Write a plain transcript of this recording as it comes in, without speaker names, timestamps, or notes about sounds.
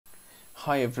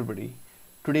Hi everybody.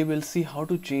 Today we'll see how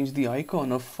to change the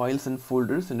icon of files and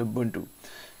folders in Ubuntu.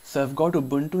 So I've got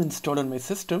Ubuntu installed on my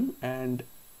system, and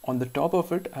on the top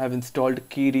of it I have installed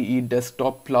KDE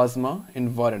Desktop Plasma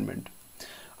environment.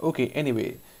 Okay,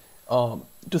 anyway,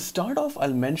 to start off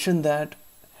I'll mention that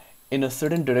in a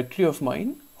certain directory of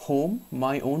mine, home,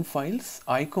 my own files,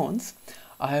 icons,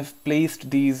 I have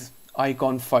placed these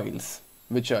icon files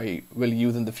which I will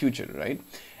use in the future, right?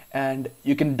 And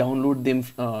you can download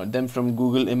them from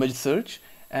Google image search,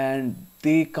 and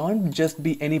they can't just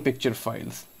be any picture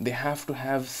files. They have to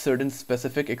have certain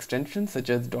specific extensions such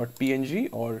as .png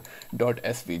or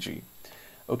 .svg.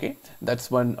 Okay,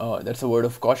 that's a word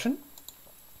of caution.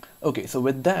 Okay, so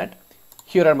with that,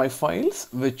 here are my files,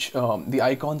 which the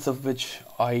icons of which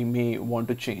I may want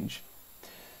to change.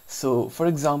 So for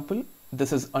example,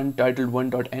 this is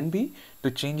untitled1.nb. To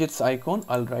change its icon,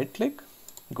 I'll right click,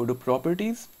 go to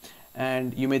properties,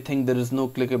 and you may think there is no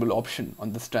clickable option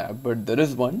on this tab, but there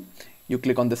is one. You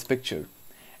click on this picture,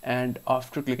 and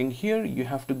after clicking here, you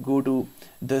have to go to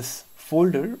this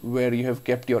folder where you have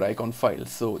kept your icon file.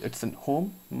 So it's in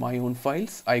home, my own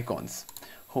files, icons,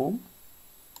 home,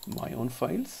 my own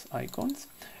files, icons,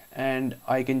 and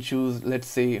I can choose, let's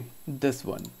say, this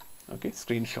one, okay,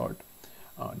 screenshot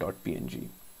 .png.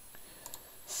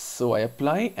 So I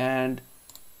apply, and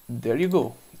there you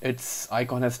go, its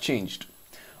icon has changed.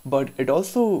 But it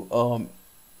also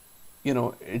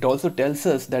it also tells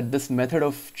us that this method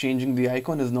of changing the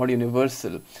icon is not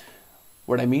universal.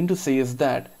 What I mean to say is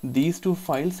that these two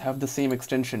files have the same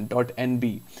extension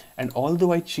 .nb, and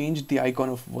although I changed the icon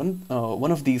of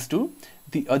one of these two,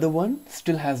 the other one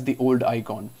still has the old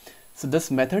icon. So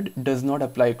this method does not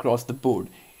apply across the board.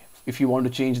 If you want to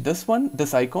change this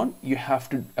icon, you have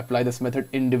to apply this method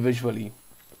individually.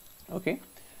 Okay,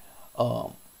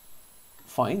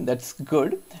 fine, that's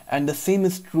good. And the same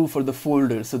is true for the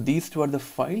folders. So these two are the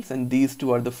files and these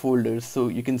two are the folders. So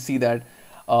you can see that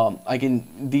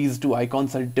these two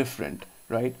icons are different,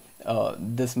 right?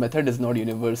 This method is not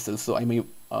universal. So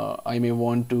I may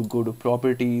want to go to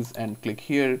properties and click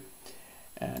here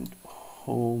and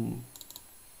home,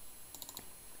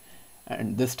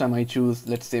 and this time I choose,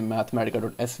 let's say,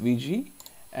 mathematica.svg,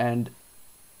 and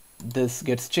this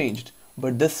gets changed,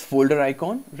 but this folder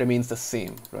icon remains the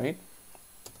same, right?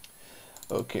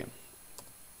 Okay,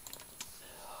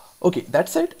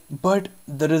 that's it. But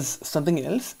there is something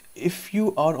else. If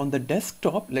you are on the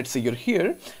desktop, let's say you're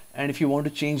here, and if you want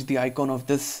to change the icon of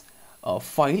this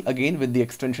file again with the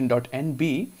extension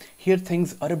 .nb, here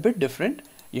things are a bit different.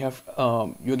 You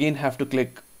again have to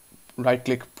right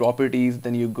click properties,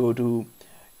 then you go to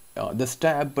this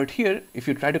tab, but here if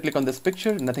you try to click on this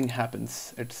picture, nothing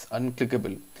happens, it's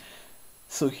unclickable.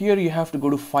 So here you have to go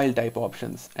to file type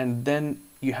options, and then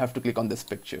you have to click on this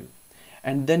picture,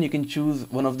 and then you can choose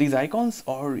one of these icons,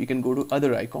 or you can go to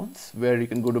other icons where you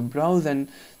can go to browse, and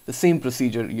the same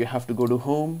procedure. You have to go to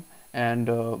home and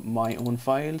my own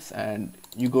files, and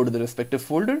you go to the respective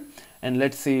folder, and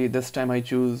let's say this time I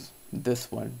choose this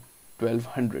one,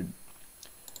 1200.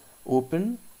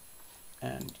 Open,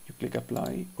 and you click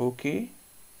apply, okay,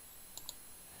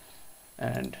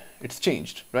 and it's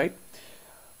changed, right?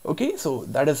 Okay, so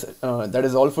that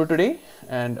is all for today,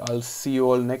 and I'll see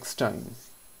you all next time.